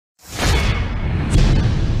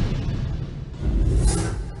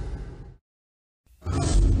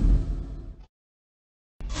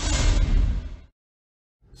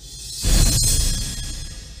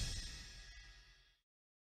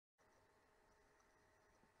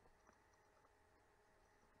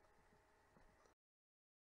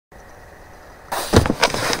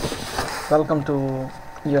Welcome to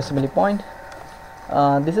Usmle point.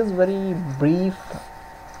 This is very brief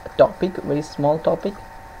topic, very small topic,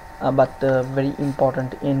 but very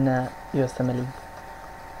important in Usmle.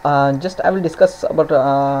 Just I will discuss about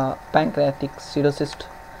pancreatic pseudocyst,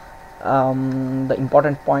 the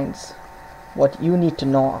important points, what you need to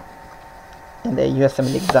know in the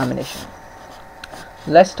Usmle examination.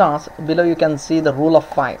 Let's start. Below you can see the rule of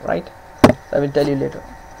 5, right? So I will tell you later.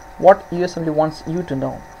 What Usmle wants you to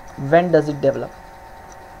know. When does it develop?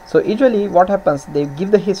 So usually what happens, they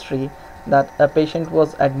give the history that a patient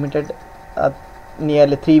was admitted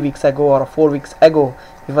nearly 3 weeks ago or 4 weeks ago.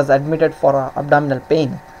 He was admitted for abdominal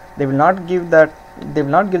pain. They will not give that. They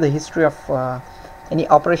will not give the history of any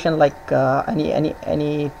operation, like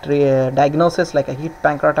any diagnosis like acute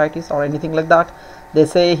pancreatitis or anything like that. They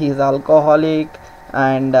say he is alcoholic,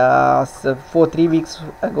 and so 3 weeks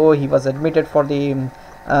ago he was admitted for the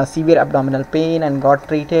severe abdominal pain and got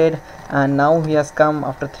treated, and now he has come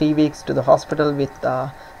after 3 weeks to the hospital with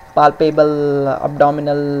palpable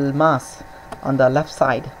abdominal mass on the left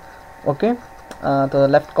side, okay, to the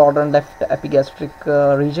left quadrant, left epigastric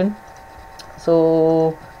region.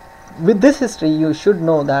 So with this history you should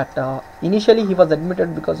know that initially he was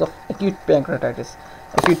admitted because of acute pancreatitis,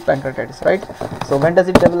 right? So when does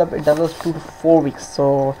it develop? It develops 2 to 4 weeks.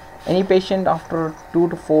 So any patient after 2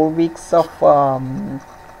 to 4 weeks of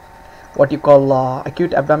what you call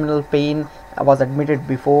acute abdominal pain was admitted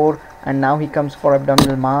before, and now he comes for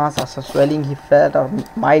abdominal mass or swelling he felt, or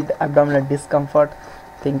mild abdominal discomfort.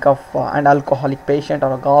 Think of an alcoholic patient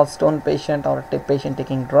or a gallstone patient or a patient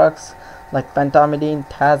taking drugs like pentamidine,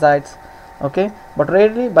 thiazides, okay, but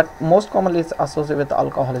rarely, but most commonly is associated with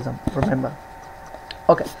alcoholism, remember.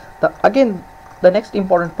 Okay, the next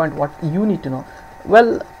important point, what you need to know.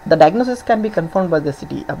 Well, the diagnosis can be confirmed by the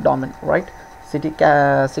CT abdomen, right?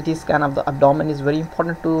 CT scan of the abdomen is very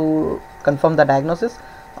important to confirm the diagnosis,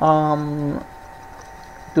 to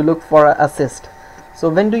look for a cyst. So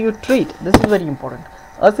when do you treat? This is very important.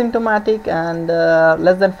 Asymptomatic and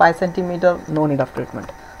less than 5 centimeter, no need of treatment.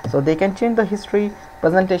 So they can change the history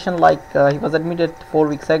presentation, like he was admitted 4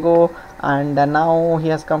 weeks ago, and now he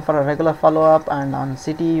has come for a regular follow-up, and on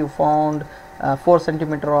CT you found 4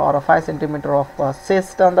 centimeter or a 5 centimeter of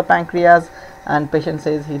cyst on the pancreas, and patient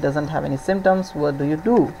says he doesn't have any symptoms. What do you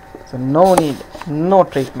do? So no need, no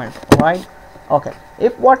treatment, right? Okay,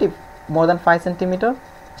 if more than 5 centimeter,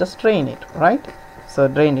 just drain it, right? So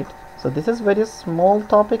drain it. So this is very small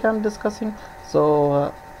topic I'm discussing.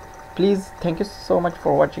 So please, thank you so much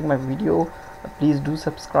for watching my video. Please do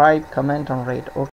subscribe, comment and rate. Okay.